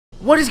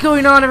What is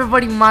going on,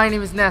 everybody? My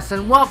name is Ness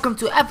and welcome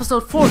to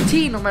episode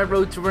 14 of my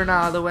road to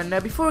Ronaldo. And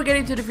before we get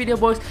into the video,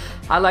 boys,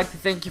 I'd like to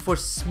thank you for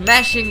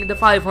smashing the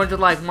 500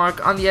 like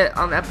mark on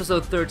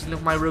episode 13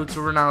 of my road to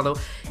Ronaldo.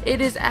 It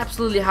is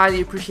absolutely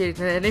highly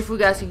appreciated, and if you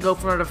guys can go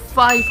for another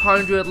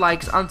 500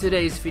 likes on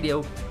today's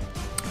video,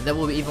 that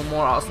will be even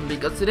more awesome,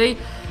 because today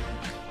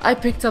I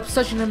picked up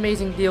such an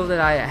amazing deal that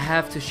I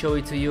have to show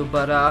it to you.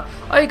 But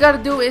all you gotta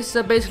do is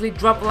basically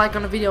drop a like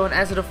on the video and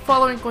answer the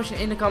following question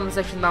in the comment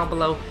section down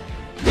below.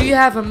 Do you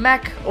have a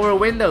Mac or a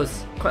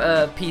Windows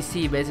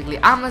PC? Basically,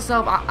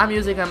 I'm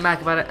using a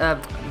Mac, but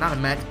not a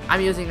Mac.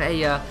 I'm using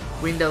a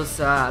Windows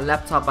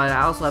laptop, but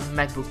I also have a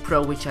MacBook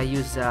Pro, which I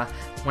use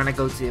when I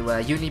go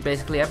to uni.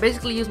 Basically, I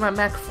use my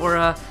Mac for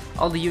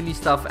all the uni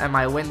stuff, and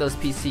my Windows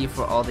PC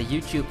for all the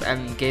YouTube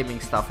and gaming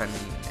stuff, and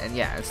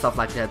yeah, and stuff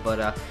like that.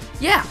 But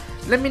yeah,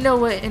 let me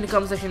know in the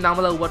comment section down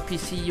below what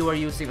PC you are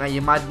using, and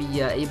you might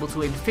be able to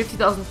win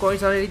 50,000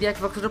 coins on the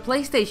Xbox or the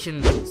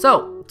PlayStation.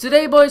 So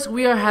today, boys,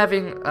 we are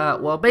having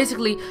well,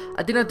 basically,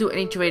 I did not do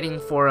any trading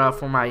for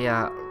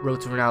my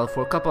road to Ronaldo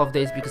for a couple of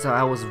days because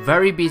I was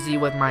very busy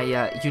with my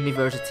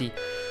university.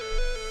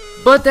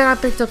 But then I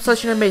picked up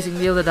such an amazing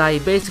deal that I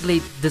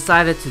basically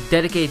decided to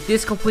dedicate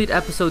this complete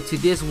episode to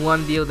this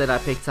one deal that I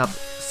picked up,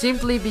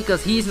 simply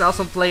because he's an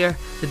awesome player,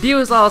 the deal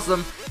is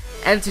awesome,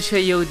 and to show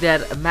you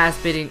that my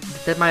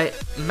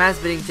mass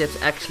bidding tips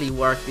actually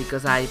work,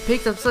 because I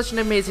picked up such an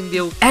amazing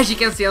deal. As you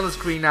can see on the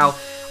screen now,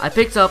 I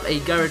picked up a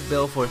Gareth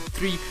Bale for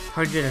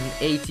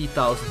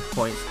 380,000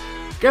 coins.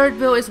 Gareth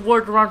Bale is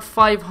worth around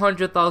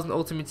 500,000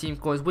 Ultimate Team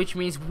coins, which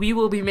means we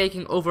will be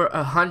making over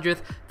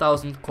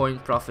 100,000 coin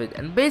profit.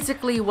 And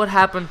basically what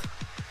happened,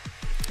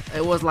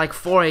 it was like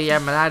 4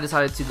 AM and I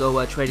decided to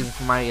go trading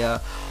for my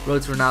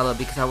road to Ronaldo,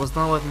 because I was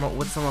done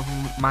with some of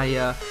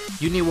my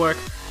uni work.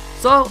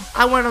 So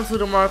I went onto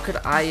the market.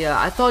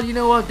 I thought, you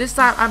know what, this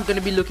time I'm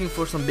gonna be looking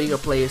for some bigger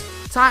players.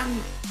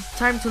 Time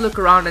to look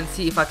around and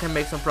see if I can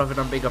make some profit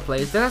on bigger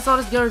players. Then I saw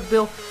this Gareth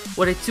Bale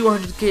with a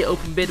 200k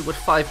open bid with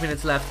 5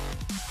 minutes left.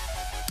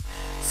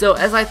 So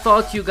as I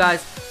thought, you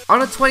guys, on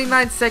the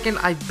 29th second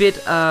I bid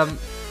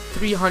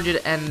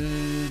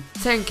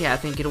 310k, I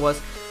think it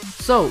was.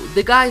 So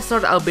the guy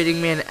started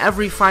outbidding me, and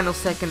every final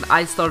second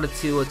I started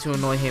to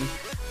annoy him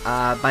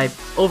by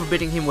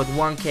overbidding him with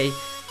 1k.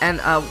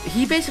 And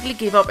he basically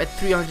gave up at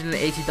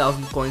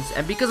 380,000 coins,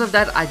 and because of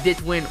that I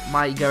did win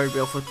my Gareth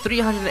Bale for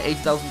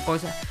 380,000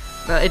 coins.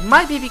 It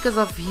might be because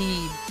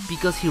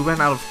he ran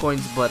out of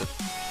coins, but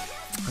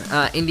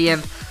in the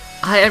end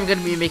I am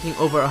gonna be making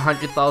over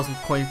 100,000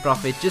 coin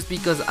profit, just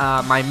because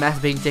my mass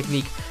bidding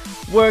technique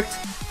worked.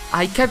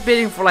 I kept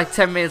bidding for like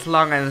 10 minutes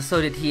long, and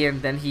so did he,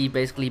 and then he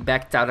basically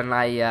backed out, and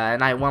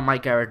I won my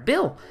Gareth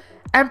Bale.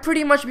 And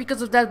pretty much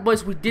because of that,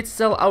 boys, we did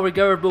sell our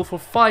Gareth Bale for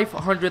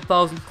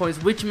 500,000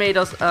 coins, which made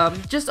us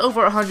just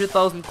over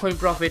 100,000 coin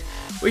profit,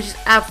 which is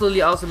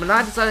absolutely awesome. And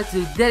I decided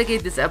to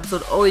dedicate this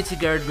episode only to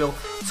Gareth Bale.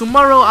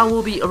 Tomorrow I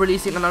will be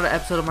releasing another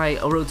episode of my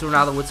road to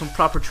Ronaldo with some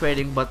proper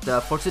trading, but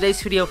for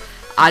today's video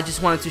I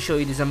just wanted to show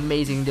you this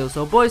amazing deal.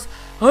 So boys,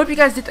 I hope you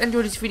guys did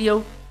enjoy this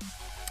video.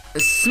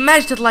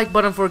 Smash that like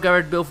button for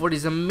Gareth Bale for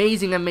this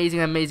amazing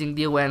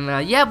deal.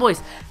 And yeah, boys,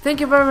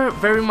 thank you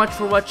very much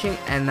for watching,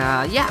 and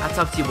yeah, I'll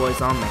talk to you boys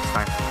on next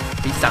time.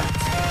 Peace out.